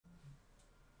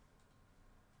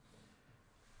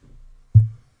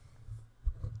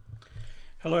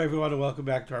Hello everyone and welcome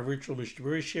back to our virtual Mishnah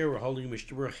Berurah share. We're holding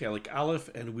Mishnah Berurah Chelik Aleph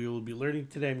and we will be learning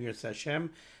today Miras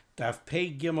Hashem Daf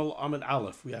Pei Gimel Amud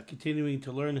Aleph. We are continuing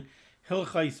to learn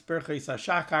Hilchos Berchos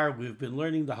HaShachar. We've been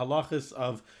learning the halachos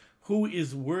of who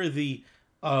is worthy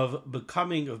of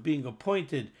being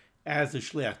appointed as a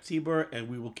Shliach Tzibbur, and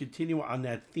we will continue on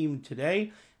that theme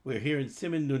today. We're here in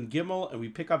Siman Nun Gimel and we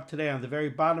pick up today on the very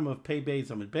bottom of Pei Beis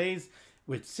Amud Beis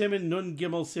with Siman Nun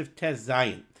Gimel Sif Tes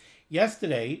Zayin.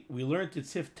 Yesterday, we learned at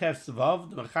Sif Tef Zvav,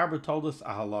 the Mechaber told us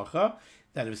a halacha,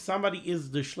 that if somebody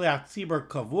is the Shliach Tzibbur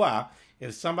Kavua,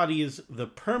 if somebody is the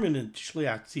permanent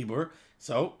Shliach Tzibbur,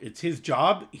 so it's his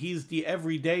job, he's the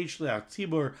everyday Shliach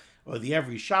Tzibbur, or the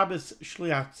every Shabbos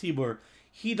Shliach Tzibbur,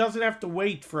 he doesn't have to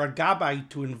wait for a Gabbai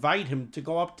to invite him to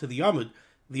go up to the Amud.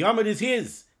 The Amud is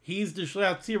his. He's the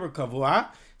Shliach Tzibbur Kavua,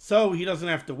 so he doesn't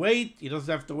have to wait. He doesn't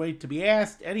have to wait to be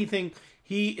asked anything.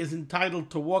 He is entitled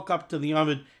to walk up to the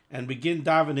Amud and begin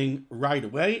davening right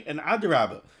away. And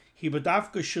Adarabah, he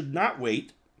badavka should not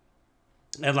wait.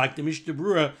 And like the Mishnah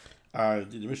Berurah,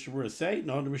 did the Mishnah Berurah say?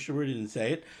 No, the Mishnah Berurah didn't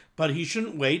say it. But he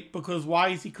shouldn't wait, because why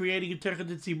is he creating a Terchet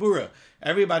Tzibura?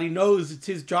 Everybody knows it's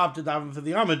his job to daven for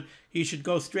the Amud. He should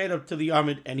go straight up to the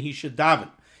Amud and he should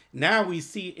daven. Now we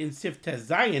see in Sif Tes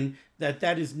Zayin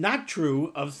that is not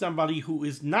true of somebody who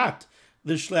is not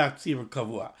the Shliach Tzibbur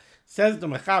Kavua. Says the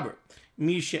Mechaber,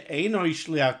 if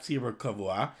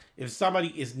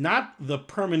somebody is not the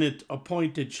permanent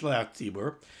appointed Shliach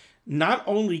Tzibbur, not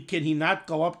only can he not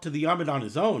go up to the Amud on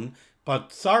his own, but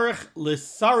tzarech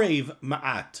l'sarev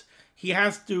ma'at. He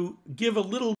has to give a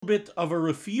little bit of a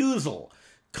refusal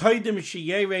kodim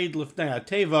sheyered lifnei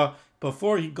hateva,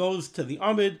 before he goes to the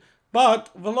Amud,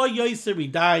 but v'lo yoser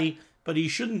midai, but he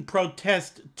shouldn't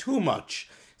protest too much.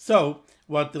 So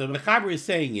what the Mechaber is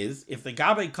saying is, if the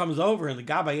Gabbai comes over and the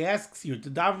Gabbai asks you to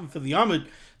daven for the Amud,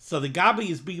 so the Gabbai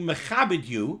is being mechabed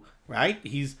you, right?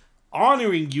 He's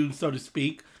honoring you, so to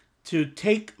speak, to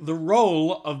take the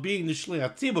role of being the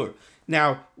Shliach Tzibbur.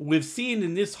 Now, we've seen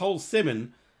in this whole Siman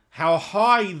how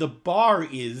high the bar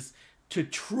is to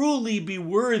truly be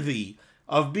worthy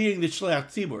of being the Shliach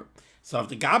Tzibbur. So if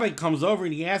the Gabbai comes over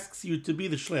and he asks you to be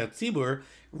the Shliach Tzibbur,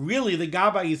 really the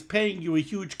Gabbai is paying you a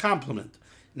huge compliment.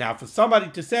 Now, for somebody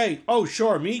to say, oh,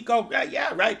 sure, me, go,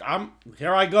 yeah, right,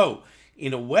 here I go.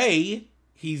 In a way,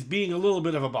 he's being a little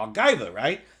bit of a balgaiva,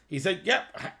 right? He said, yeah,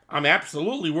 I'm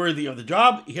absolutely worthy of the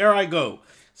job, here I go.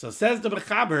 So says the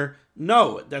Mechaber,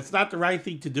 no, that's not the right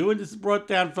thing to do, and this is brought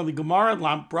down from the Gemara,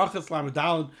 Brachas Lamed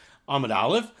Daled Amud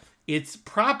Aleph. It's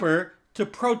proper to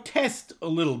protest a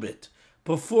little bit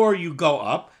before you go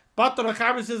up, but the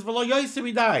Mechaber says, v'lo yoser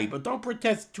midai, but don't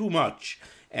protest too much.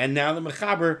 And now the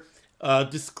Mechaber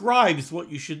describes what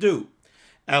you should do.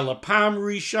 Elapam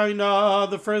Rishona,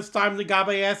 the first time the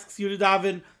Gabbai asks you to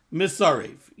daven,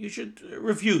 misarev. You should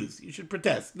refuse. You should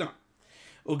protest. No.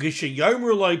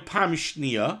 Ugeshayomer loy pam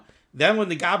shnia. Then when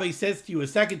the Gabbai says to you a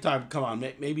second time, come on,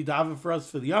 maybe daven for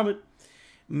us for the Amud.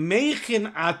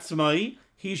 Meichin atzmai.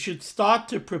 He should start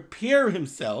to prepare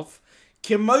himself.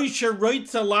 Kemoshe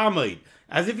roitza lamed,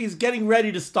 as if he's getting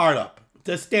ready to stand up.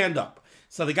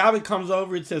 So the Gabbai comes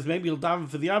over and says, maybe you'll daven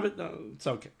for the Amud. No, it's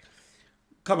okay.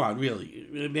 Come on, really.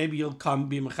 Maybe you'll come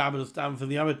be mechaber to daven for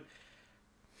the Amud.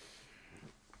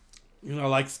 You know,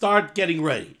 like start getting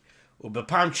ready.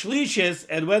 Ubepam shlishes,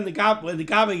 and when the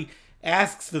Gabbai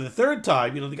asks for the third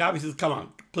time, the Gabbai says, come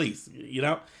on, please,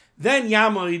 then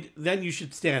yamoid, then you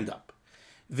should stand up.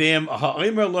 V'em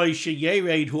ha'omer lo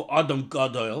sheyered hu adam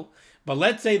gadol. But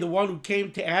let's say the one who came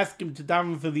to ask him to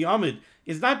daven for the Amud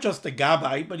is not just a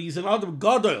Gabbai, but he's an Adam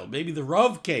Gadol. Maybe the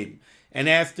Rav came and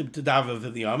asked him to daven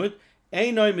for the Amud.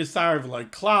 Einoi misarev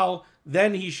like klal.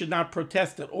 Then he should not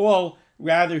protest at all.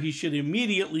 Rather, he should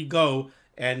immediately go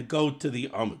to the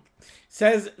Amud.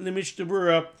 Says the Mishnah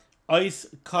Berurah, Ois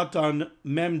Katan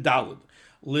Mem Daled.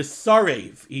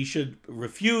 Lisarev. He should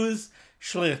refuse.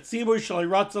 Shliach Tzibbur Shalei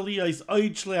Ratza Liyos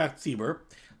Oid Shliach Tzibbur.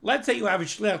 Let's say you have a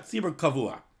Shliach Tzibbur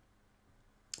Kavua,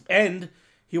 and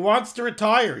he wants to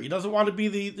retire. He doesn't want to be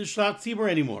the Shliach Tzibbur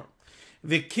anymore.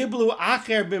 V'kiblu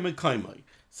acher b'mekaymai.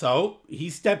 So he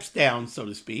steps down, so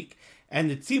to speak, and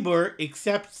the Tzibbur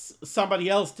accepts somebody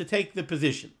else to take the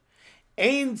position.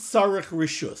 Ein sarich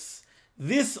rishus.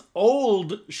 This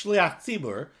old Shliach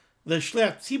Tzibbur, the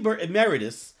Shliach Tzibbur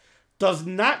emeritus, does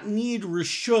not need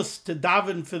rishus to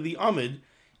daven for the Amud.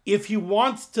 If he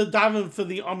wants to daven for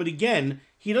the Amud again,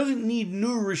 he doesn't need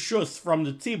new rishus from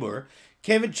the Tzibbur.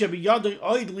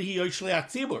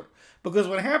 Because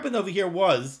what happened over here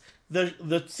was the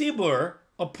Tzibbur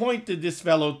appointed this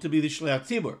fellow to be the Shliach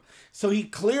Tzibbur. So he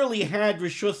clearly had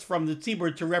rishus from the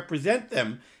Tzibbur to represent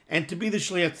them and to be the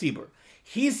Shliach Tzibbur.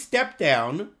 He stepped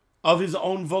down of his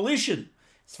own volition.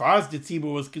 As far as the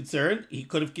tzibur was concerned, he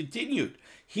could have continued.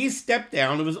 He stepped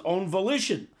down of his own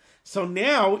volition. So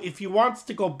now, if he wants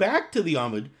to go back to the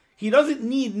Amud, he doesn't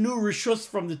need new rishus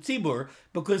from the tzibur,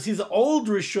 because his old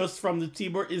rishus from the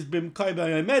tzibur is bimkai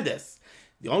b'amedes.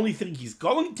 The only thing he's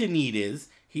going to need is,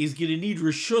 he's going to need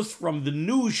rishus from the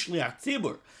new Shliach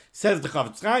Tzibbur, says the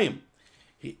Chavetz Chaim.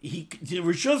 The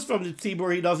rishus from the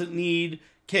tzibur he doesn't need,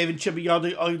 kevin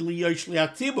shebiyadei oidli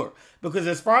Shliach Tzibbur, because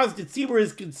as far as the tzibur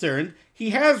is concerned, he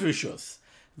has rishus.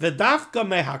 V'dafka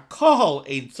mehakol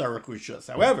ain't tzarech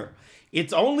rishus. However,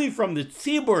 it's only from the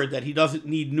tzibur that he doesn't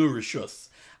need new rishus.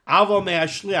 Avo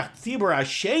mehashliach tzibur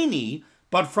asheni,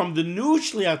 but from the new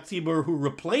Shliach Tzibbur who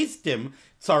replaced him,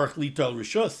 tzarech litol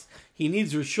rishus. He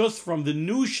needs rishus from the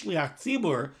new Shliach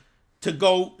Tzibbur to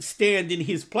go stand in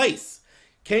his place.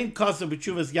 Kain kasa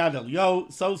b'tshuvas yad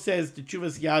elyo, so says the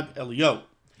tshuvas yad elyo.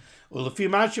 Ulefi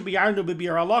masha b'yarnu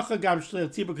b'biur halacha gam Shliach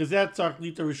Tzibbur kazet tzarech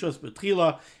litol rishus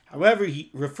b'tchila. However, he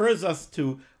refers us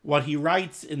to what he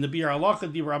writes in the Biur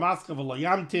Halacha Dibra Maska v'lo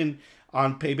yamtin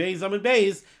on Pei Beis Amud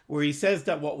Beis, where he says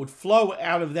that what would flow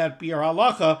out of that Biur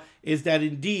Halacha is that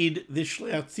indeed the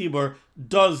Shliach Tzibbur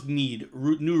does need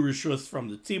new rishus from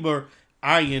the Tzibbur,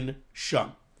 ayin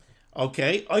sham.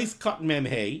 Okay, ois kat mem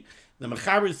hey. The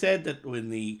Mechaber said that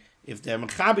if they're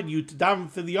Mechabed you to daven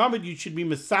for the Amud, you should be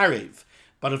Mesarev.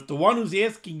 But if the one who's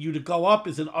asking you to go up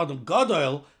is an Adam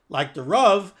Gadol, like the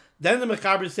Rav, then the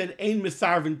Mechaber said, Ein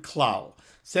Mesarvin Klal.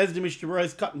 Says the Mishnah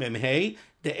Berurah cut memhei,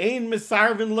 the Ein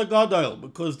Mesarvin Lagadol,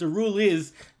 because the rule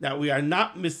is that we are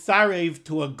not Mesarev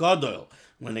to a Gadol.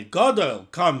 When a Gadol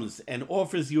comes and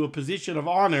offers you a position of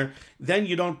honor, then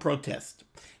you don't protest.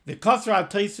 The Kasra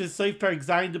HaTosfos Seif Perek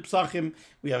Zayin de Psachim,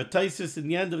 we have a Tosfos in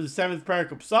the end of the 7th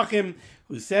Perek of Psachim,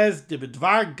 who says, De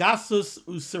Bedvar Gasus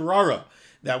Userara,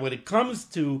 that when it comes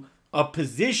to a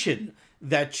position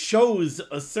that shows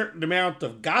a certain amount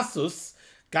of gasus.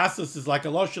 Gasus is like a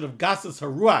lotion of gasus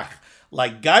haruach,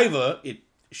 like gaiva. It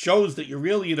shows that you're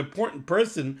really an important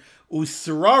person.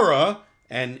 Usrara,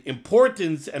 and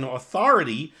importance and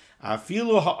authority.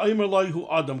 Afilu ha'omer lohu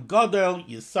adam gadol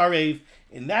yisarev.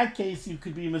 In that case, you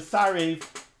could be mesarev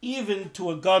even to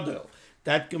a gadol.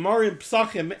 That Gemara in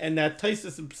Psachim and that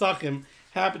Tosfos in Psachim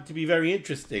happen to be very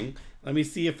interesting. Let me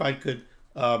see if I could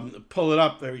pull it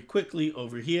up very quickly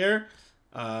over here.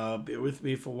 Bear with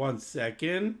me for 1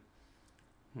 second.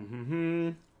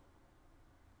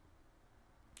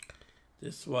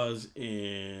 This was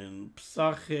in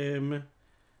Psachim,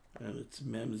 and it's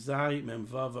Mem Zay, Mem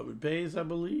Vav Amud Beis, I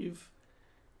believe.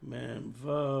 Mem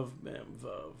Vav, Mem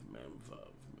Vav, Mem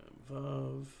Vav, Mem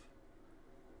Vav,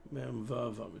 Mem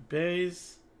Vav Amud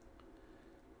Beis.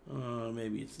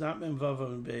 Maybe it's not Mem Vav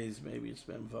Amud Beis. Maybe it's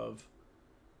Mem Vav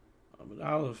Amud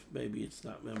Aleph. Maybe it's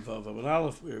not Mem Vav Amud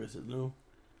Aleph. Where is it? No.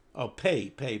 Oh,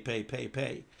 pay.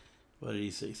 What did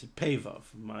he say? He said pay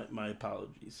Vav. My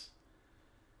apologies.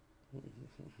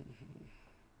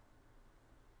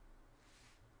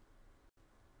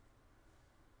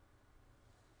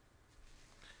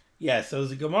 Yeah, so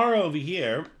there's a Gemara over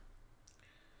here.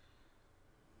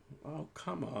 Oh,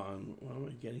 come on. Why am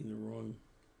I getting the wrong?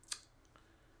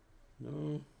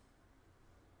 No.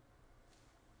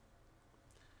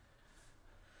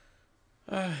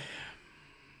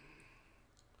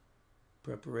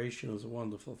 Preparation is a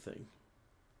wonderful thing.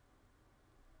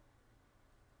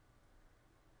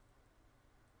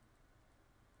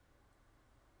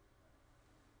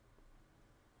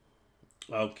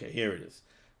 Okay, here it is.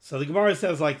 So the Gemara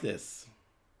says like this.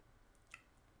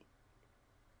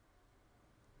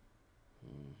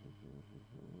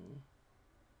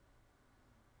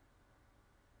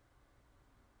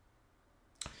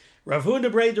 Rav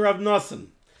Huna Breder Rav Nosson.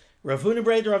 Rav Huna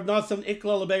Breder Rav Nosson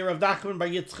Ikla Lebei Rav Nachman bar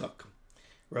Yitzchak.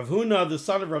 Rav Huna, the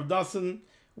son of Rav Nosson,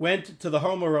 went to the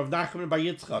home of Rav Nachman bar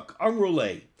Yitzchak.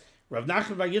 Amrulei. Rav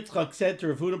Nachman bar Yitzchak said to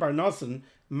Rav Huna bar Nosson,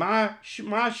 Ma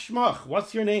shmach,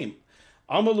 what's your name?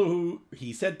 Amaluhu,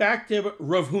 he said back to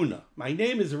Rav Huna, my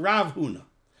name is Rav Huna.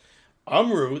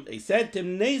 Amru, they said to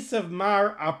him, Nesav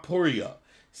Mar Apuria,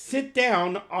 sit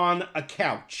down on a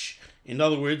couch. In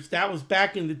other words, that was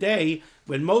back in the day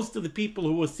when most of the people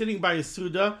who were sitting by a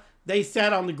Suda, they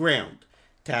sat on the ground.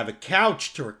 To have a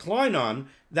couch to recline on,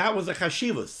 that was a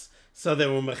chashivus. So they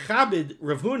were mechabed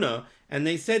Rav Huna, and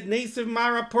they said, Nesav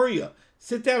Mar Apuria,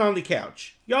 sit down on the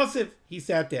couch. Yosef, he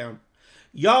sat down.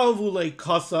 Ya'avule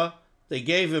kasa, they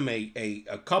gave him a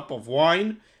cup of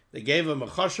wine. They gave him a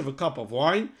chush of a cup of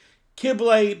wine.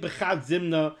 Kiblei b'chad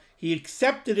zimna, he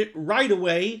accepted it right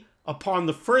away upon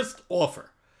the first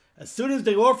offer. As soon as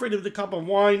they offered him the cup of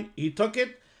wine, he took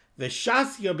it.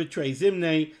 V'shasya b'trei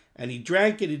zimne, and he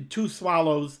drank it in 2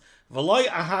 swallows. V'loy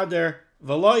ahader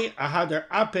v'loy ahadar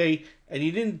ape, and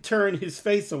he didn't turn his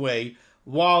face away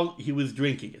while he was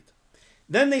drinking it.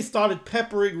 Then they started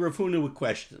peppering Rav Huna with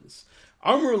questions.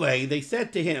 Amruleh, they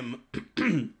said to him,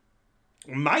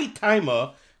 my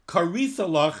taima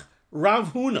karisalach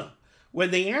Rav Huna.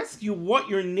 When they asked you what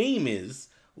your name is,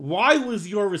 why was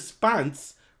your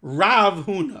response Rav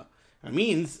Huna? I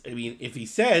mean, if he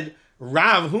said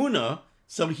Rav Huna,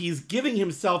 so he's giving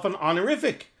himself an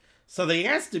honorific. So they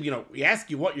asked him, we ask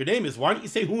you what your name is. Why don't you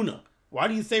say Huna? Why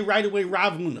do you say right away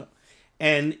Rav Huna?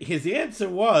 And his answer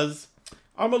was,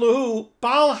 Amalahu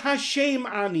Bal Hashem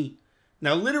Ani.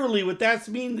 Now, literally, what that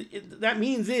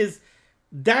means is,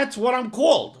 that's what I'm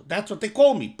called. That's what they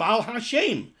call me. Bal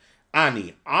Hashem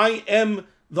Ani. I am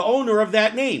the owner of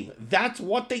that name. That's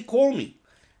what they call me.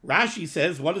 Rashi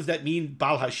says, what does that mean,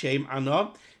 Bal Hashem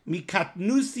Ana?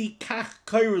 Mikatnusi kach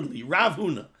kairli, Rav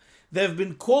Huna. They've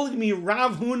been calling me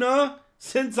Rav Huna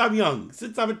since I'm young.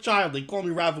 Since I'm a child, they call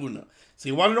me Rav Huna. So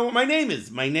you want to know what my name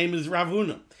is? My name is Rav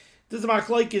Huna. This is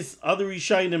machlokes other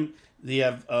Rishonim. They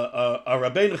have a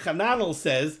Rabbeinu Chananel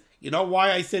says, you know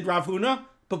why I said Rav Huna?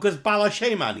 Because Bal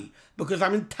Hashem Ani. Because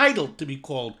I'm entitled to be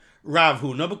called Rav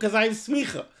Huna because I have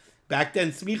smicha. Back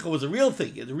then, smicha was a real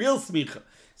thing. It's a real smicha.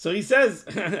 So he says,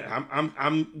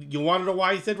 you want to know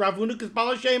why he said Rav Huna? Because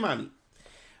Bal Hashem Ani.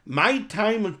 My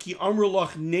time ki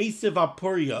amrulach nesev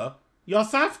apuria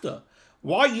yasafta.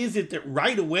 Why is it that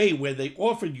right away where they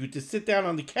offered you to sit down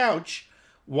on the couch,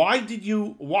 why did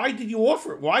you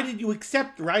offer it? Why did you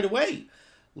accept right away?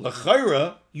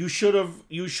 L'chayra, you should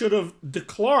have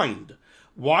declined.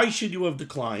 Why should you have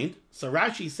declined? So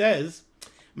Rashi says,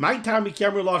 my time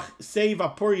kiamrulach save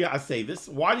apuria asevis.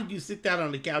 Why did you sit down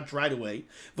on the couch right away?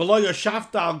 V'lo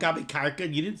yashafta al gabi karka.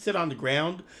 You didn't sit on the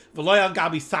ground. V'lo al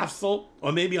gabi safsel,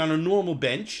 or maybe on a normal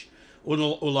bench.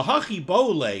 Ulahachi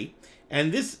boule.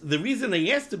 And the reason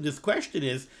they asked him this question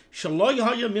is, shaloy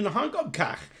haya min hagab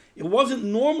kach. It wasn't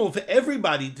normal for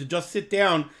everybody to just sit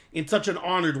down in such an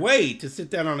honored way, to sit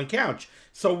down on a couch.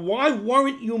 So why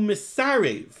weren't you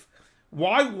misarev?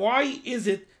 Why is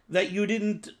it that you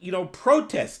didn't,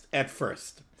 protest at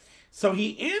first? So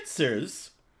he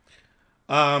answers,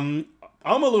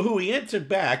 Amalahu, he answered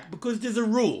back, because there's a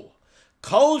rule.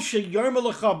 Kol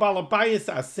sheyarmelecha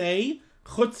balabayis asay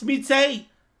chutz mitzay.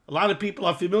 A lot of people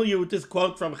are familiar with this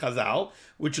quote from Chazal,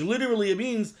 which literally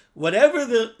means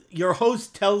whatever your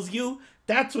host tells you,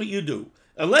 that's what you do.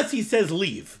 Unless he says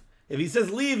leave. If he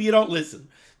says leave, you don't listen.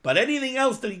 But anything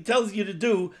else that he tells you to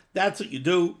do, that's what you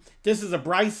do. This is a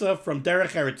brisa from Derech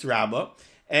Eretz Rabbah.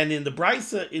 And in the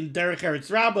brisa in Derech Eretz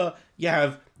Rabbah, you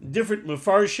have different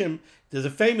mefarshim. There's a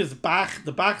famous Bach.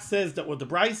 The Bach says that what the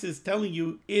brisa is telling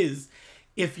you is,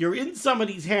 if you're in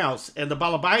somebody's house and the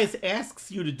balabayas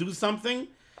asks you to do something,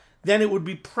 then it would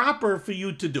be proper for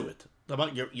you to do it.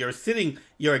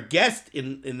 You're a guest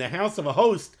in the house of a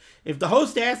host. If the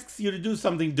host asks you to do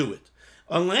something, do it.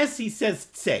 Unless he says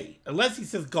say, unless he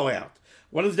says go out.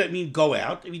 What does that mean, go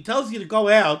out? If he tells you to go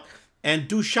out and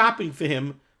do shopping for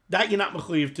him, that you're not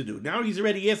mechuyev to do. Now he's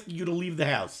already asking you to leave the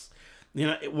house.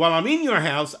 While I'm in your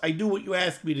house, I do what you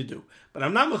ask me to do. But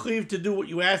I'm not mechuyev to do what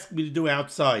you ask me to do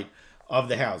outside of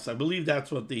the house. I believe that's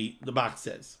what the Bach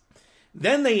says.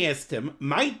 Then they asked him,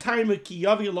 "My time ki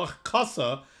yavi loch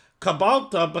kasa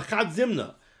kabalta b'chad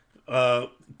zimna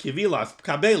kivilas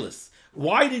kabelis."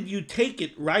 Why did you take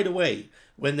it right away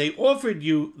when they offered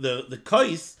you the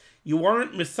kais? You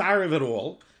weren't misarev at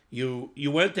all.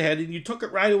 You went ahead and you took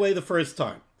it right away the first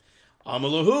time.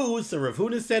 Amalahu, so Rav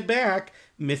Huna said back,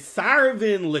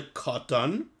 misarevin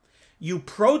lekatan. You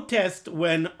protest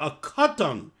when a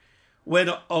katan, when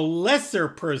a lesser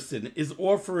person is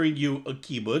offering you a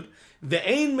kibud,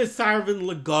 ve'ein misarvin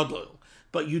legadol,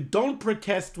 but you don't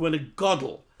protest when a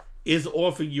gadol is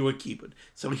offering you a kibud.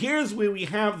 So here's where we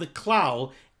have the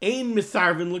klal, ein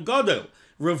misarvin legadol.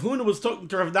 Rav Huna was talking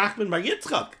to Rav Nachman bar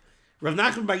Yitzchak. Rav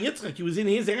Nachman bar Yitzchak, he was in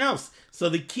his house. So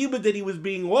the kibud that he was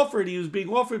being offered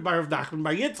by Rav Nachman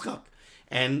bar Yitzchak.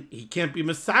 And he can't be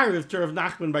misarev to Rav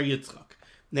Nachman bar Yitzchak.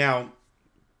 Now,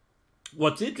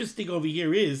 what's interesting over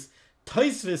here is,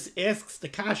 Tosfos asks the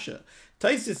kasha.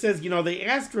 Tosfos says, they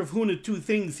asked Rav Huna two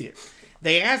things here.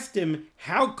 They asked him,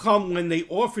 how come when they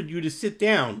offered you to sit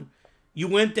down, you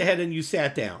went ahead and you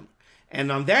sat down?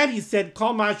 And on that he said,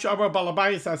 Kol ma shabar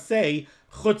balabayis asay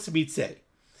chutz mitzay.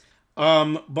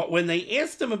 But when they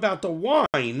asked him about the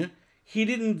wine, he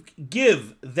didn't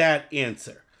give that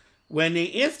answer. When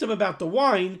they asked him about the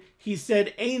wine, he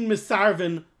said, ein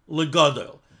misarvin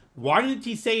legadol. Why didn't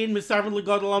he say ein misarvin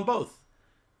legadol on both?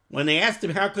 When they asked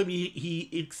him how come he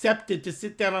accepted to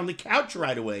sit down on the couch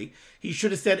right away, he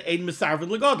should have said ein misarvin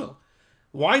legadol.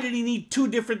 Why did he need two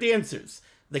different answers?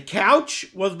 The couch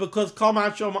was because Kol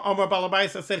Ma'ashom Amar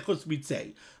Balabayis Aseh Chutz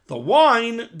Mitzei. The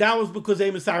wine, that was because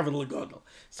Ein Misarvin L'Gadol.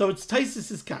 So it's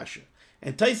Taisus' kasha.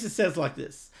 And Taisus says like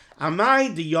this,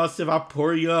 Amai de Yosef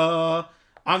Apuria,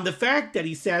 on the fact that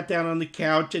he sat down on the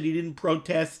couch and he didn't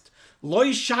protest, Loi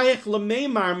Shayach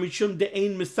L'Meimar Mishum de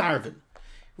Ein Misarvin.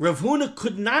 Rav Huna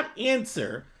could not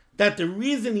answer that the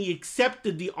reason he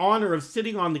accepted the honor of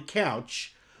sitting on the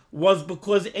couch was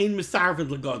because Ein Misarvin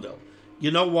L'Gadol.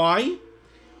 You know why?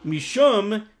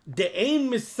 Mishum de Ein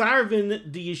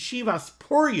Misarvin de Yeshivas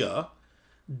Puria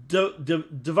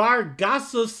Dvar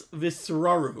Gasus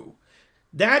V'Srorahu.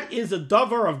 That is a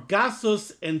davar of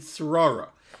Gasus and Srora.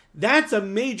 That's a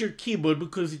major kibud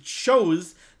because it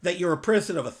shows that you're a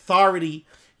person of authority.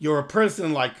 You're a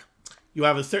person like you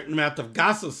have a certain amount of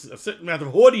Gasus, a certain amount of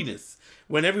haughtiness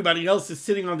when everybody else is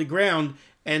sitting on the ground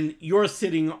and you're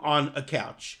sitting on a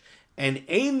couch. And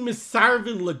Ein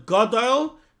Misarvin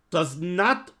L'Gadol does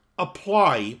not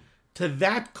apply to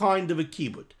that kind of a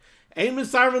kibud. Ein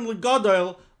Misarvin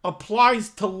L'Gadol applies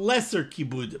to lesser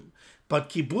kibudim. But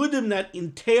kibudim that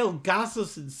entail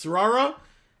gasus and srara,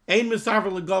 Ein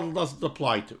Misarvin L'Gadol doesn't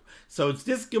apply to. So it's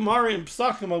this Gemara in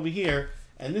Pesachim over here,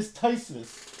 and this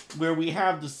Taisvis, where we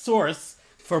have the source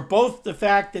for both the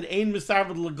fact that Ein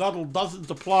Misarvin L'Gadol doesn't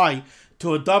apply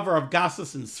to a davar of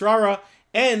gasus and srara,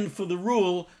 and for the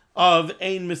rule of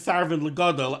Ein Misarvin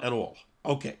L'Gadol at all.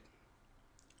 Okay.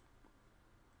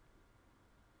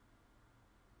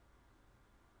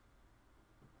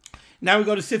 Now we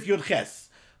go to Sif Yud Ches.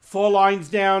 4 lines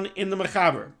down in the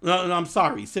Mechaber. No, I'm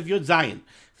sorry, Sif Yud Zayin.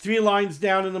 3 lines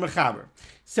down in the Mechaber.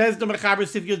 Says the Mechaber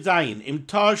Sif Yud Zayin, Im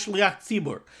Ta Shliach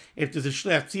Tzibbur. If there's a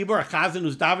Shliach Tzibbur, a Chazan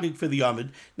who's davening for the Yomid.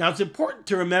 Now it's important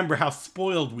to remember how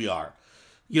spoiled we are.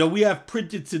 You know, we have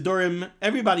printed Siddurim.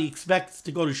 Everybody expects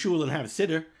to go to shul and have a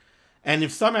siddur. And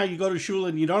if somehow you go to shul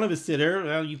and you don't have a siddur,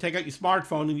 well, you take out your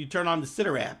smartphone and you turn on the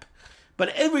siddur app.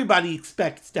 But everybody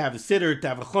expects to have a siddur, to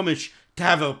have a chumash, to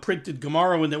have a printed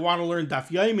Gemara when they want to learn Daf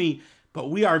Yomi, but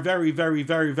we are very, very,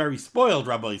 very, very spoiled,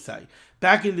 Rabbi say.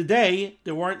 Back in the day,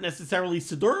 there weren't necessarily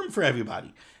Siddurim for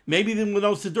everybody. Maybe there were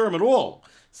no Siddurim at all.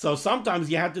 So sometimes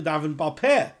you had to daven Bal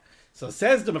Peh. So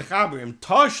says the Mechaber, Im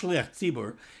Ta Shliach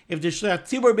Tzibbur, if the Shliach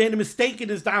Tzibbur made a mistake in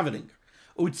his davening,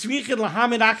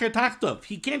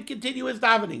 he can't continue his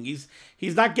davening.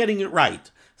 He's not getting it right.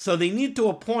 So they need to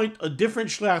appoint a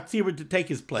different Shliach Tzibbur to take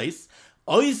his place.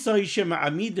 In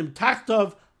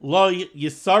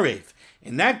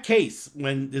that case,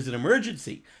 when there's an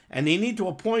emergency and they need to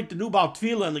appoint a new Baal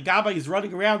Tefillah and the Gabbai is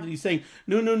running around and he's saying,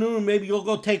 no, maybe you'll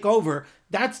go take over,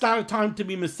 that's not a time to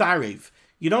be Mesarev.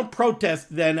 You don't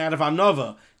protest then out of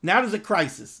Anova. Now there's a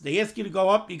crisis. They ask you to go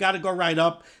up, you got to go right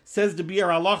up. Says the Biur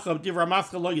Halacha, Divra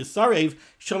Maska Lo Yisarev,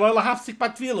 Shaloi Lahafsik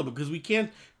Batfila, because we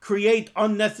can't create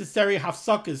unnecessary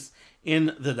hafsakas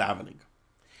in the davening.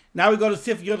 Now we go to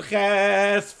Sif Yud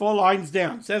Ches, 4 lines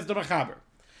down. Says the Mechaber,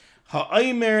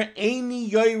 Ha'omer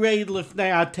eini yored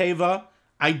lifnei ateva.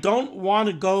 I don't want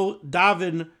to go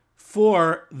daven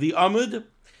for the Amud,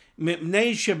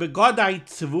 mipnei shebegodai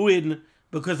tzevuin,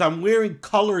 because I'm wearing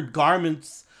colored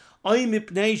garments, or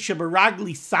mipnei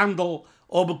sheberagli sandal,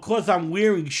 or because I'm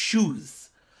wearing shoes.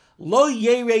 Lo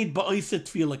yered ba'oset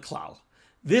tefillah klal.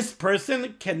 This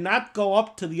person cannot go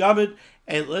up to the Amud,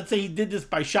 and let's say he did this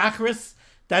by Shacharis.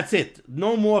 That's it.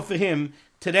 No more for him.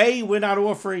 Today, we're not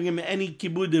offering him any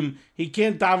kibudim. He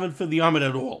can't daven for the Amud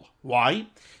at all. Why?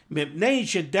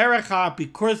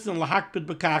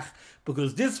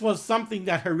 Because this was something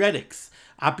that heretics,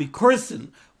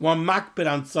 apikursin, were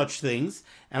makbid on such things.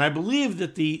 And I believe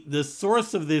that the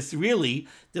source of this really,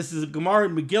 this is a Gemara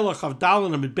in Megillah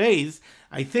Chavdal and Beis.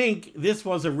 I think this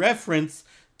was a reference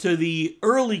to the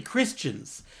early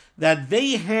Christians, that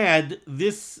they had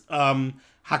this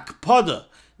hakpada.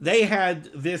 They had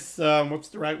this, what's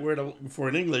the right word for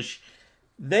in English?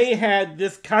 They had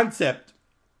this concept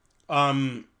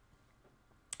that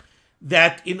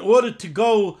in order to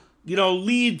go,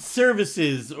 lead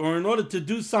services, or in order to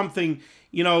do something,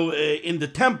 in the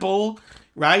temple,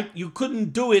 right? You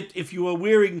couldn't do it if you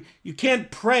were you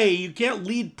can't pray, you can't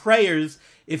lead prayers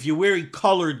if you're wearing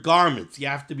colored garments. You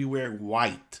have to be wearing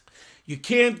white. You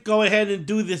can't go ahead and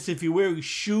do this if you're wearing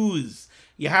shoes.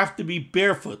 You have to be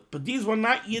barefoot. But these were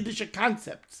not Yiddish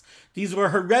concepts. These were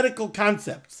heretical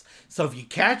concepts. So if you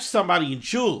catch somebody in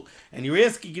shul and you're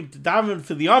asking him to daven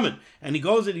for the Amud, and he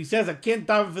goes and he says, I can't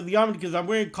daven for the Amud because I'm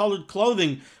wearing colored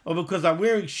clothing or because I'm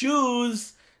wearing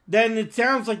shoes, then it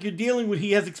sounds like you're dealing with,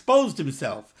 he has exposed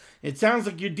himself. It sounds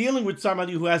like you're dealing with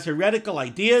somebody who has heretical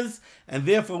ideas, and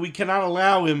therefore we cannot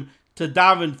allow him to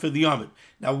daven for the Amud.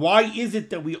 Now, why is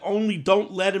it that we only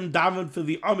don't let him daven for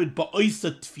the Amud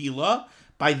ba'oisa tefillah,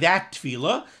 by that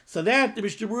tefillah. So that the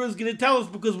Mishnah Berurah is going to tell us,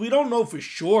 because we don't know for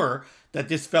sure that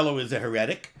this fellow is a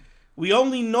heretic. We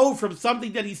only know from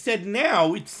something that he said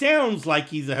now, it sounds like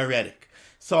he's a heretic.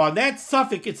 So on that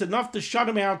suffix, it's enough to shut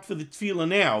him out for the tefillah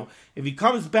now. If he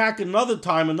comes back another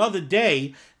time, another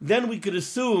day, then we could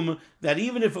assume that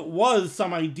even if it was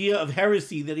some idea of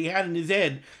heresy that he had in his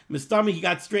head, Mistama he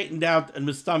got straightened out, and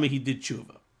Mistama he did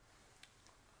tshuva.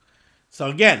 So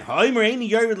again, why? And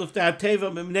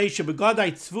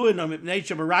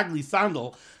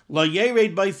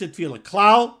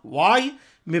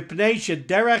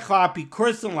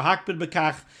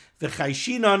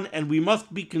we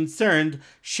must be concerned.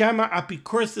 Shema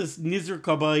apikursis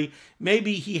nizr.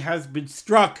 Maybe he has been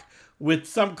struck with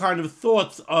some kind of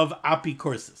thoughts of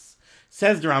apikursis.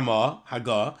 Says the Ramah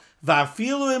Haggah,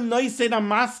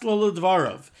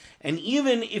 and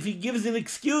even if he gives an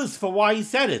excuse for why he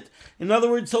said it, in other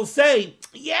words, he'll say,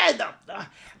 yeah,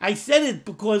 I said it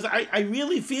because I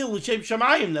really feel l'shem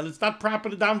shamayim that it's not proper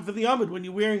to daven for the Amud when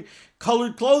you're wearing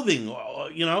colored clothing,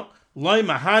 you know. Loi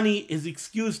mahani, his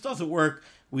excuse doesn't work.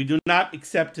 We do not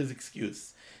accept his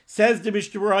excuse. Says the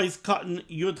Mishnah Berurah, he's cutting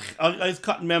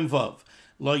memvav.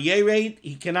 Lo yered,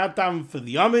 he cannot daven for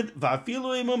the Amud.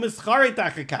 Va'afilu imu mischaret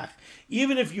achakach.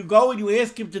 Even if you go and you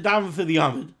ask him to daven for the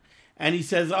Amud, and he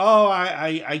says, oh,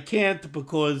 I can't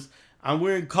because I'm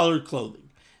wearing colored clothing.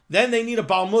 Then they need a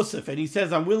Baal Musaf, and he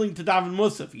says, I'm willing to daven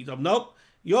Musaf. He says, nope,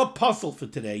 you're puzzled for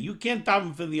today. You can't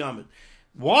daven for the Amud.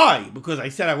 Why? Because I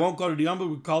said I won't go to the Amud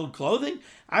with colored clothing?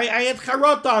 I had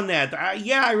charot on that.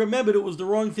 I remembered it was the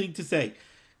wrong thing to say.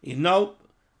 You know,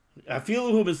 you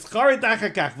don't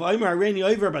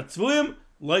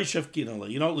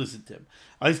listen to him.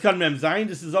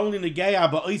 This is only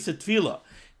Negeya ba'oisa tefillah.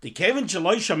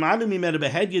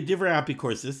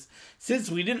 Since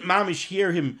we didn't mamish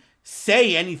hear him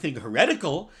say anything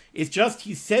heretical, it's just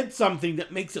he said something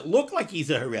that makes it look like he's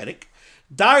a heretic.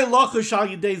 For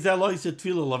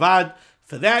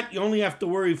that, you only have to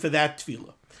worry for that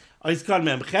tefillah.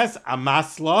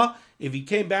 If he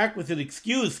came back with an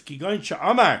excuse,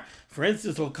 for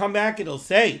instance, he'll come back and he'll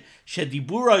say, he'll say,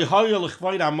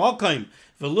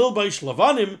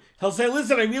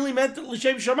 listen, I really meant it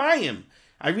l'shem shamayim.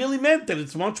 I really meant that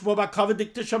it's much more about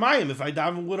kavadik to shamayim if I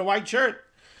daven with a white shirt.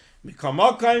 I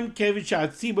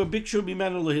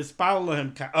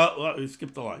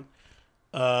skipped the line.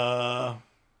 Since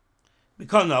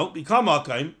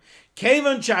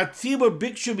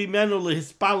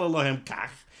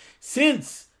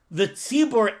the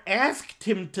tzibur asked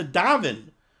him to daven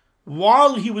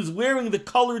while he was wearing the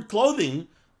colored clothing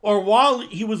or while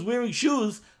he was wearing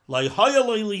shoes,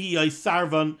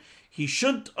 he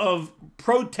shouldn't have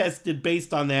protested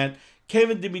based on that.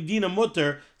 Kevin de Medina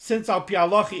Mutter, since al pi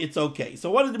halacha it's okay.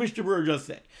 So what did the Mishnah Berurah just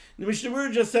say? The Mishnah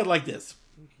Berurah just said like this.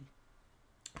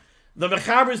 The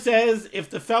Mechaber says if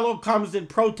the fellow comes and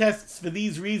protests for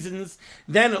these reasons,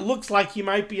 then it looks like he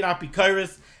might be an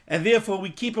apikoros, and therefore we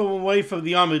keep him away from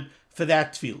the Amud for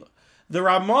that tefillah. The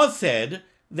Ramah said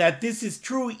that this is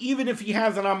true even if he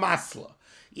has an amasla.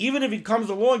 Even if he comes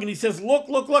along and he says, look,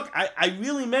 I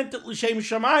really meant it l'shem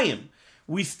shamayim,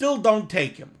 we still don't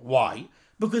take him. Why?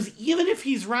 Because even if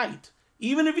he's right,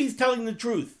 even if he's telling the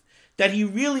truth, that he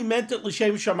really meant it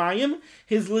l'shem shamayim,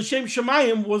 his l'shem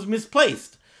shamayim was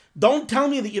misplaced. Don't tell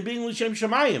me that you're being l'shem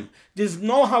shamayim. There's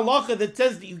no halacha that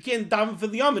says that you can't daven for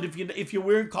the Amud if you're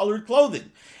wearing colored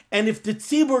clothing. And if the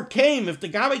tzibur came, if the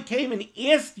Gabbai came and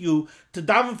asked you to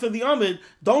daven for the Amud,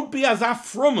 don't be as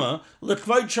afruma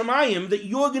l'kvod shamayim that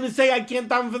you're going to say I can't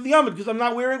daven for the Amud because I'm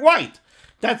not wearing white.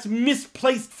 That's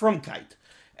misplaced frumkeit.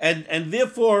 And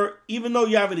therefore, even though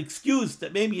you have an excuse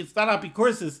that maybe it's not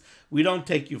apikorsis, we don't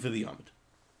take you for the Amud.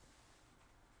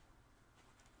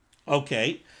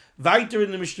 Okay. Weiter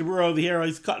in the Mishnah Berurah over here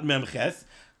is cut memches.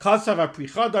 Kasav Pri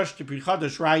Chadash, the Pri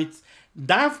Chadash writes,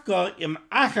 Dafka im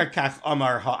achakach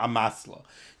amar ha'amasla.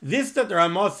 This that the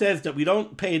Ramah says that we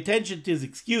don't pay attention to his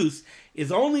excuse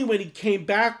is only when he came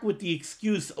back with the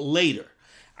excuse later.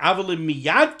 Avalim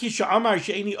miyad kisha amar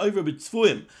she'eni over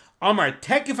b'tzfuim. Amar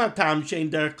tekef hatam she'en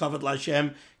derech kavod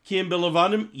l'Hashem kim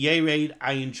belavanim yered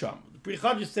ayin sham. The Pri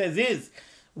Chadash says is,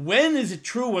 when is it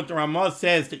true what the Ramah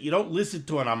says that you don't listen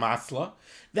to an amasla?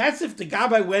 That's if the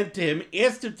Gabbai went to him,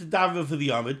 asked him to daven for the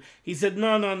Amud. He said,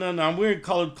 no, I'm wearing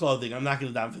colored clothing. I'm not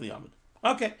going to daven for the Amud.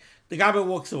 Okay. The Gabbai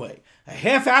walks away. A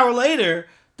half hour later,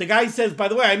 the guy says, by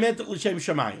the way, I meant it l'shem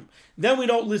shamayim. Then we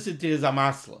don't listen to his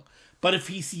amasla. But if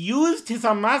he's used his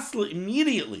amasla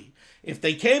immediately, if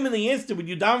they came and they asked him, would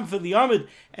you daven for the Amud?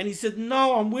 And he said,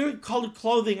 no, I'm wearing colored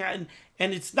clothing and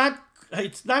it's not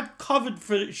covered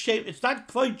for shame. It's not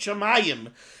kvod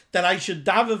shamayim that I should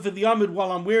daven for the Amud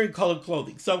while I'm wearing colored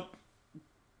clothing. So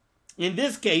In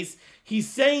this case, he's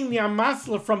saying the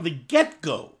Amasla from the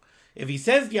get-go. If he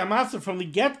says the Amasla from the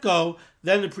get-go,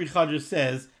 then the Pri Chadra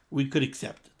says we could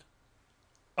accept it.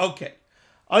 Okay.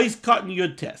 Ois Katan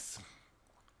Yud Tes.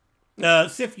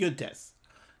 Sif Yud Tes.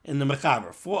 In the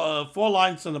Mechaber. Four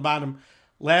lines on the bottom.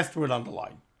 Last word on the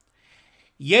line.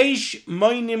 Yesh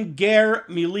moinim ger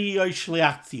miliyoy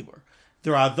Shliach Tzibbur.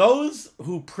 There are those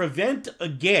who prevent a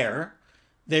ger.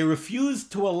 They refuse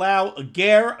to allow a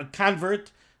ger, a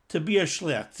convert, to be a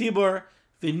Shliach Tzibbur.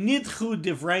 V'nidchu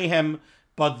divreihem,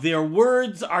 but their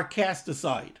words are cast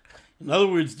aside. In other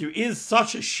words, there is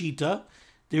such a shita.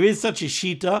 There is such a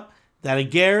shita that a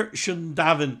ger shouldn't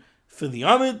daven for the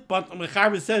Amid, but the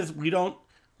Mechaber says we don't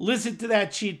listen to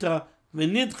that shita.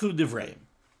 V'nidchu divreihem.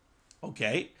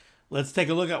 Okay, let's take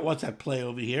a look at what's at play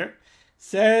over here.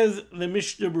 Says the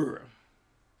Mishnah Berurah.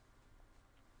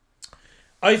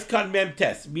 Oiskan mem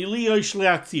tes, miliyoy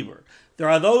Shliach Tzibbur. There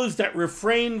are those that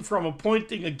refrain from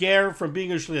appointing a ger from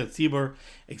being a Shliach Tzibbur.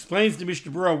 Explains the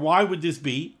Mishnah Berurah, why would this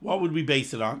be? What would we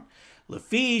base it on?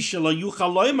 Lefi shelo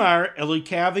yuchal loymar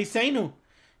Elokei Aveiseinu.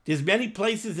 There's many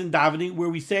places in davening where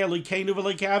we say Elokeinu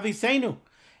v'Elokei Aveiseinu.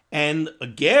 And a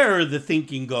ger, the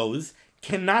thinking goes,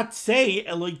 cannot say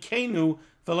Elokeinu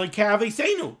v'Elokei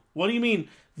Aveiseinu. What do you mean,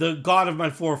 the God of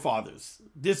my forefathers?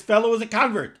 This fellow is a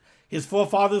convert. His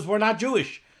forefathers were not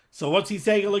Jewish. So what's he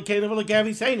saying, Elokeinu v'Elokei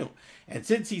Aveiseinu? And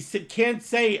since he can't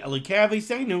say Elokei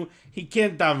Aveiseinu, he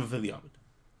can't daven for the Amid.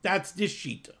 That's this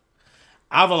shita.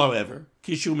 Aval, however,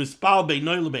 kishu mispal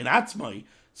beinoy lebein atzmai.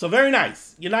 So very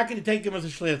nice. You're not going to take him as a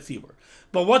Shliach Tzibbur.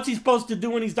 But what's he supposed to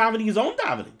do when he's davening his own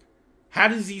davening? How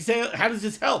does he say? How does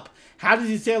this help? How does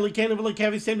he say Elokeinu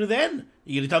v'Elokei Aveiseinu then?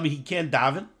 You're going to tell me he can't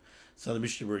daven? So the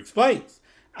Mishnah Berurah explains.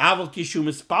 Aval kishu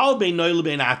mispal beinoy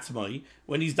lebein atzmai.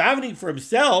 When he's davening for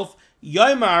himself,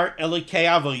 Yomar Elokei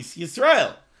Avos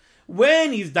Yisrael.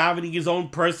 When he's davening his own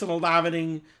personal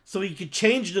davening, so he could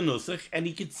change the nusach and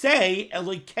he could say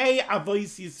Elokei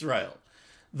Avos Yisrael,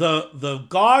 the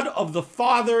God of the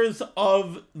fathers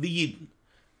of the Yidden.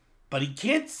 But he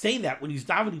can't say that when he's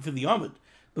davening for the Amid,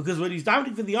 because when he's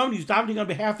davening for the Amid, he's davening on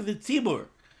behalf of the Tzibur.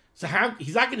 So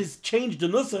he's not going to change the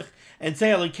nusach and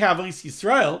say Elokei Avos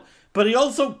Yisrael, but he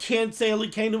also can't say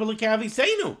Elokeinu v'Elokei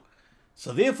Aveiseinu.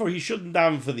 So therefore, he shouldn't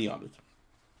daven for the Amid.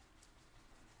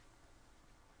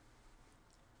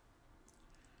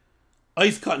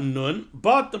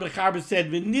 But the Mechaber said,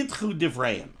 "V'nidchu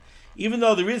divreihem." Even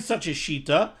though there is such a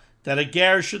shita that a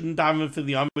ger shouldn't daven for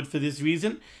the Amid for this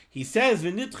reason, he says,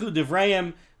 "V'nidchu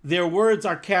divreihem." Their words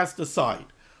are cast aside.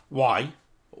 Why?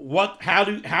 What?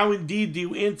 How indeed do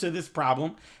you answer this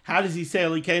problem? How does he say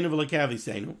Elokeinu v'Elokei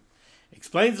Aveiseinu?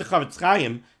 Explains the Chavetz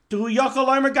Chaim, "Tu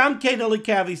yachol omer gam kein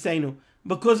Elokei Aveiseinu,"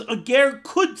 because a ger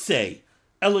could say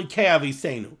Elokei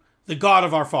Aveiseinu, the God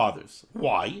of our fathers.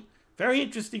 Why? Very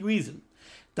interesting reason.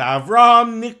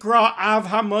 Avram nikra av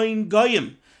hamoin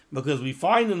goyim, because we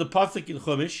find in the pasuk in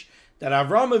Chumash that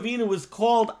Avram Avinu was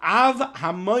called Av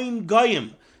Hamoin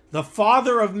Goyim, the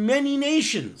father of many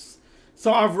nations.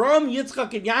 So Avram,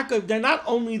 Yitzchak, and Yaakov, they're not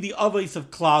only the avos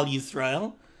of Klal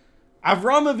Yisrael.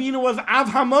 Avram Avinu was Av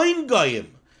Hamoin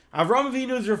Goyim. Avram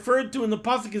Avinu is referred to in the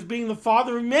pasuk as being the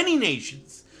father of many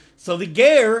nations. So the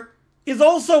ger is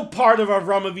also part of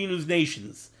Avram Avinu's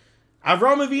nations.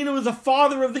 Avram Avinu is a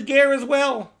father of the ger as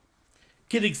well.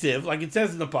 Kiddiksiv, like it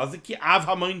says in the pasuk, Ki Av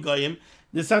Hamoin Goyim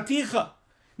Nisaticha.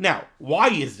 Now, why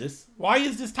is this? Why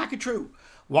is this taka true?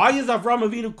 Why is Avram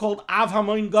Avinu called Av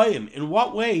Hamoin Goyim? In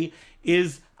what way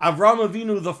is Avram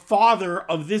Avinu the father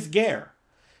of this ger?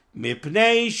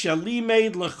 Mipnei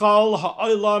shalimed lechal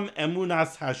ha'olam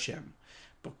emunas Hashem.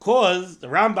 Because the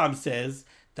Rambam says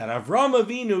that Avram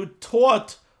Avinu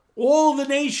taught all the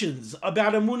nations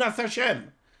about emunas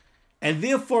Hashem. And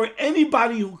therefore,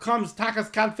 anybody who comes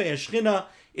takas kanfei Shechina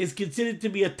is considered to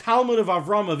be a Talmud of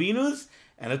Avram Avinu's,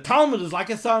 and a Talmud is like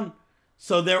a son.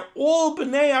 So they're all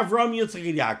B'nai Avram, Yitzchak,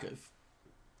 and Yaakov.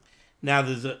 Now,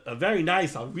 there's a very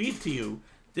nice, I'll read to you,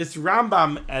 this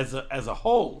Rambam as a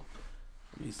whole.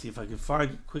 Let me see if I can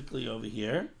find it quickly over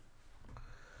here.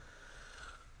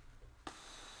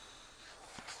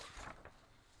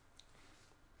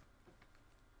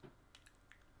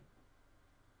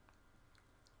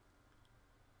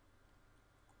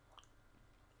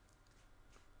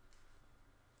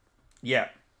 Yeah.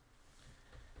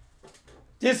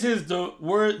 This is the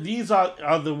word, these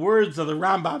are the words of the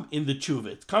Rambam in the Tshuva.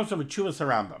 It comes from a Tshuva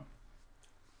Rambam.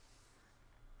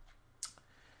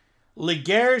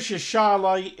 Leger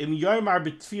sheshalai im yomar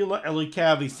b'tfila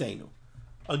Elokei Aveiseinu.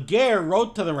 A ger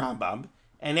wrote to the Rambam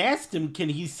and asked him, can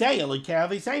he say Elokei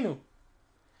Aveiseinu?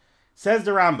 Says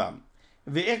the Rambam,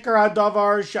 V'ikar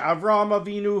hadavar she'Avram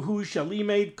Avinu hu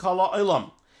shalimed kol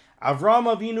ha'olam. Avram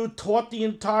Avinu taught the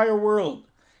entire world.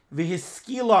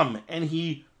 V'hiskilam, and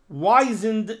he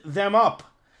wizened them up.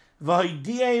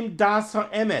 V'hidiim das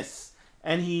ha'emes,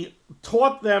 and he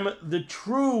taught them the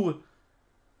true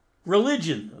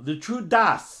religion, the true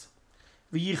das.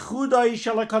 V'yichudai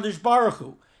shel HaKadosh Baruch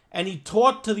Hu, and he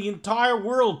taught to the entire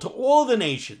world, to all the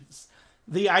nations,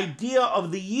 the idea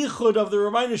of the yichud of the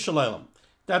Rabbeinu Shalom,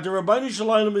 that the Rabbeinu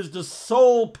Shalom is the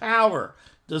sole power,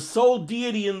 the sole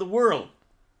deity in the world.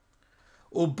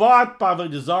 Ubat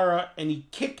b'avodah zarah, and he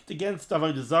kicked against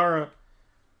avodah zarah.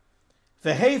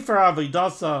 V'hefer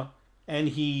avodah, and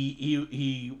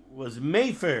he was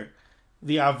mefer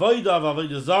the avodah of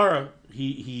avodah zarah.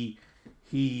 He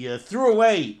threw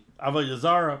away avodah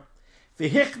zarah.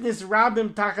 V'hichnis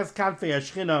rabim tachas kanfei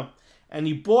hashchina, and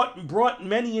he brought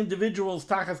many individuals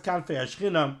tachas kanfei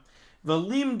hashchina.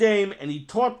 V'limdeim, and he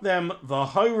taught them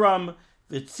v'horam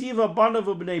v'tziva banav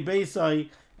u'bnei beisai,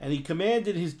 and he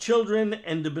commanded his children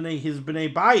and his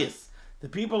bnei bayis, the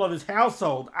people of his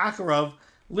household, acharav,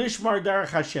 lishmar derech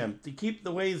Hashem, to keep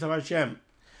the ways of Hashem.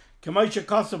 K'moshe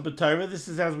kasav b'Torah, this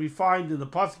is as we find in the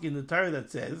pasuk in the Torah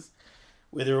that says,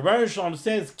 where the Rebbeinu Shalom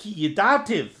says, Ki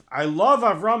yidativ, I love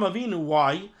Avram Avinu,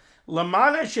 why?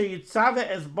 Lamana sheyitzave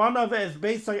es banav es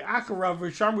beisai acharav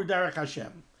v'shamru derech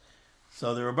Hashem.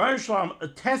 So the Rebbeinu Shalom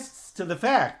attests to the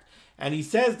fact, and he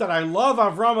says that I love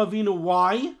Avram Avinu,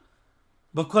 why?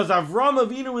 Because Avram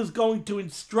Avinu is going to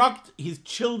instruct his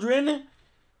children,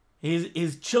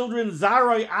 his children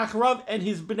Zarai Achrav and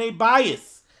his Bnei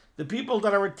Bayis, the people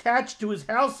that are attached to his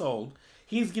household.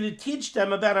 He's going to teach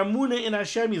them about Amunah in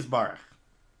Hashem Yisbarach.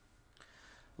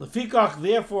 Lefikach,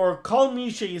 therefore, Kol Mi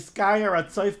Sheyiskayar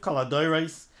Atzoif Kol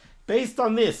Hadoros, based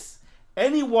on this,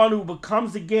 anyone who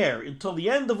becomes a ger until the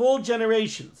end of all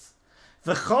generations,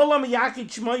 V'chol HaMiyachid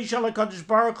Shmoi Shel HaKadosh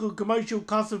Baruch Hu K'moi Shu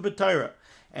Kasav b'Torah,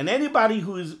 and anybody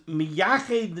who is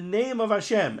miyached the name of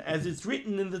Hashem, as it's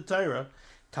written in the Torah,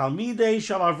 Talmidei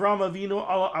shel Avram Avinu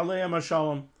Aleim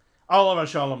Hashalom, Olav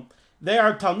Hashalom. They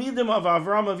are Talmidim of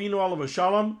Avram Avinu Olav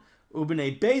Hashalom,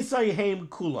 Ubnei Beisai Heim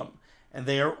Kulam, and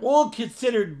they are all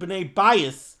considered Bnei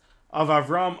Bayis of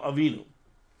Avram Avinu.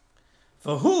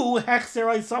 For who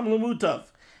hechser Isam Lemutav,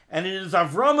 and it is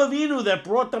Avram Avinu that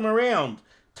brought them around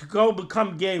to go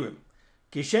become Gerim.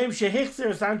 The same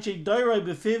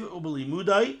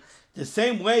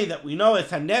way that we know as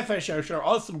Hanefesh Asher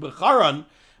Asu B'Charan,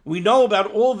 we know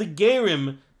about all the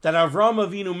Gerim that Avram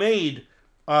Avinu made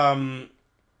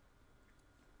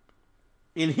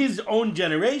in his own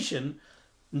generation,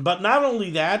 but not only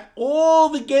that, all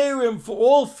the Gerim for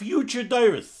all future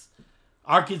Dairis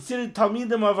are considered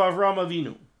Talmidim of Avram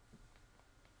Avinu.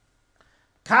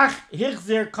 Kach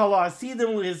Hichzer Kala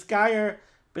Asidim L'Hiskayer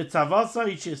Since Avram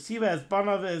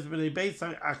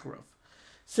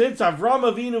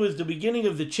Avinu is the beginning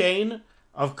of the chain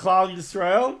of Klal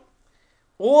Yisrael,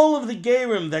 all of the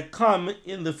Gerim that come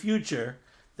in the future,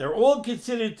 they're all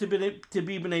considered to be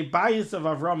Bnei Bayis of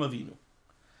Avram Avinu.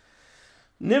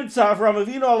 Nimtza Avram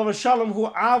Avinu Olav Hashalom hu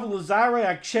av l'zarei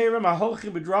aksherim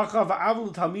aholchim b'dracha v'av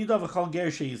l'talmida v'chol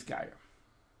ger she'yizkayer.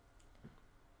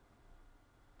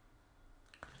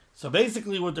 So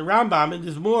basically what the Rambam, and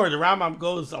there's more, the Rambam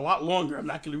goes a lot longer, I'm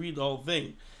not going to read the whole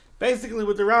thing. Basically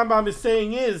what the Rambam is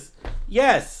saying is,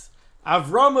 yes,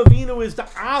 Avram Avinu is the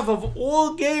Av of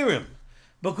all Gerim,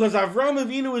 because Avram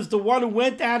Avinu is the one who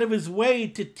went out of his way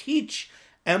to teach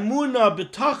Emunah,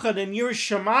 B'tachon, and Yir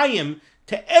Shamayim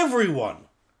to everyone,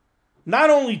 not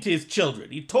only to his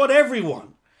children. He taught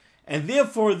everyone. And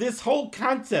therefore this whole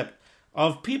concept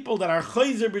of people that are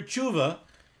Chayzer B'tshuva,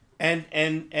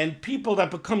 and people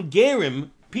that become Gerim,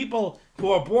 people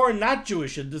who are born not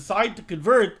Jewish and decide to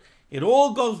convert, it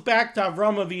all goes back to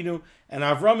Avram Avinu, and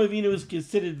Avram Avinu is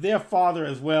considered their father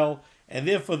as well, and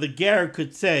therefore the Ger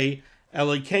could say,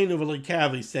 Elokeinu v'Elokeinu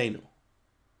Avosenu.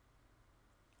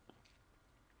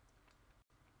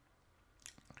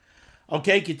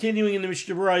 Okay, continuing in the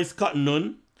Mishnah Berurah is Katan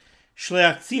Nun.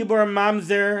 Shliach Tzibbur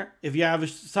Mamzer, if you have a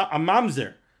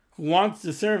Mamzer who wants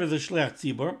to serve as a Shliach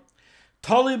Tzibbur,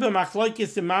 this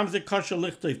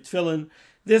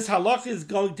halach is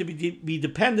going to be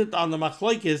dependent on the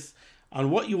machlokes,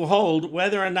 on what you hold,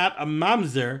 whether or not a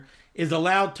mamzer is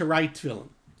allowed to write tefillin.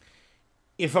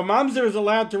 If a mamzer is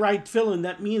allowed to write tefillin,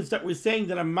 that means that we're saying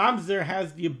that a mamzer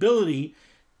has the ability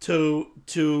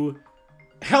to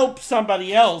help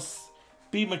somebody else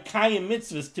be makayim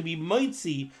mitzvahs, to be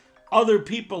mitzi other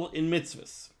people in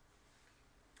mitzvahs.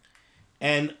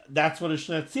 And that's what a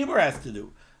Shliach Tzibbur has to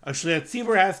do. A Shliach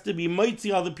Tzibbur has to be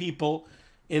mitzi other people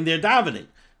in their davening.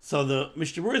 So the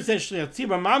Mishnah Berurah says Shliach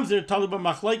Tzibbur mamzer taluba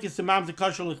machlokes and mamzer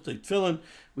kosher lichtei tefillin.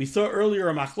 We saw earlier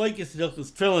a machlokes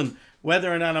hilchos tefillin,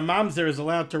 whether or not a mamzer is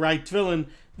allowed to write tefillin.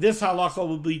 This halacha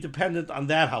will be dependent on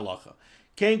that halacha.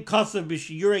 Kein kasav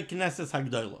b'shiyurei knesses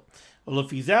hagdola.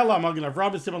 Olafizela magen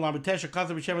Avram b'simon lametesha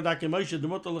kasav b'shem adak Moshe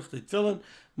demutar lichtei tefillin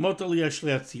motar liya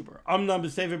Shliach Tzibbur. Amnam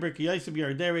b'sefer birkei yosef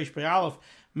yardei reish be'alef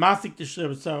masik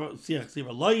t'shliach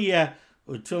Tzibbur lo yeh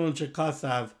u'tefillin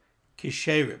shekasav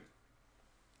kisherim.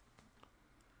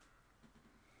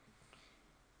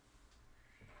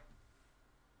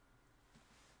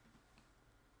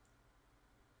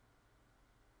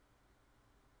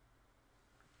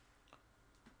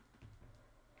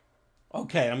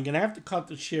 Okay, I'm going to have to cut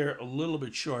the share a little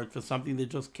bit short for something that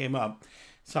just came up.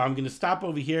 So I'm going to stop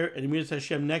over here, and Emir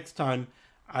Hashem, next time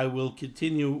I will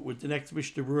continue with the next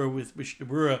Mishnah Berurah, with Mishnah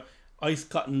Berurah, Ois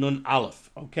Katan Nun Aleph.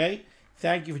 Okay?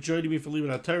 Thank you for joining me for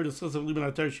limud HaTorah. The source of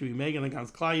limud HaTorah should be Megan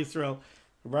against Klal Yisrael.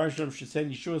 Baruch Hashem should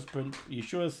send Yeshua's,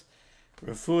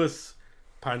 Refuas,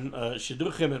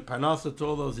 Shidduchim, and Parnasa to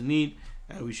all those in need.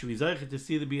 And we should be zeicher to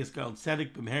see the Bias Gal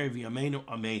Tzedek B'meheri V'yameinu.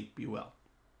 Amen. Be well.